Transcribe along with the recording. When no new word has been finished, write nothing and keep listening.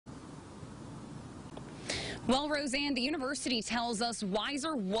Well, Roseanne, the university tells us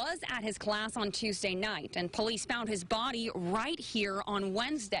Weiser was at his class on Tuesday night, and police found his body right here on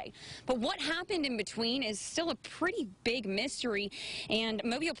Wednesday. But what happened in between is still a pretty big mystery, and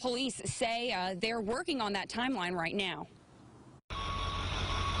Mobile police say they're working on that timeline right now.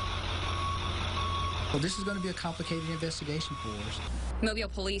 Well, this is going to be a complicated investigation for us. Mobile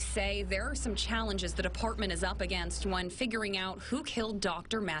police say there are some challenges the department is up against when figuring out who killed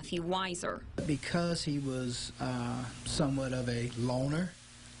Dr. Matthew Weiser. Because he was somewhat of a loner,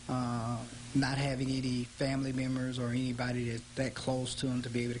 not having any family members or anybody that close to him to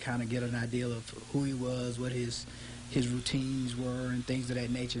be able to kind of get an idea of who he was, what his routines were, and things of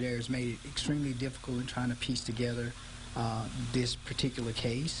that nature there has made it extremely difficult in trying to piece together this particular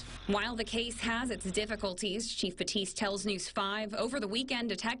case. While the case has its difficulties, Chief Batiste tells News 5 over the weekend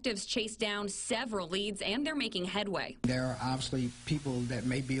detectives chased down several leads and they're making headway. There are obviously people that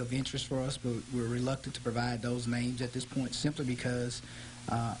may be of interest for us, but we're reluctant to provide those names at this point simply because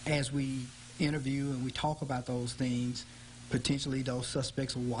as we interview and we talk about those things, potentially those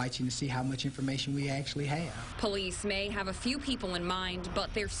suspects are watching to see how much information we actually have. Police may have a few people in mind, but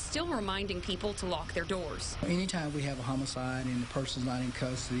they're still reminding people to lock their doors. Anytime we have a homicide and the person's not in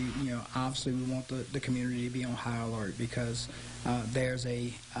custody, obviously we want the community to be on high alert because there's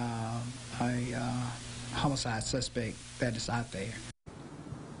a homicide suspect that is out there.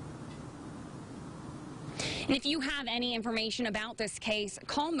 And if you have any information about this case,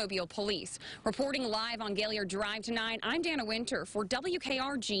 call Mobile Police. Reporting live on Gaillard Drive tonight, I'm Dana Winter for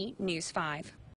WKRG News 5.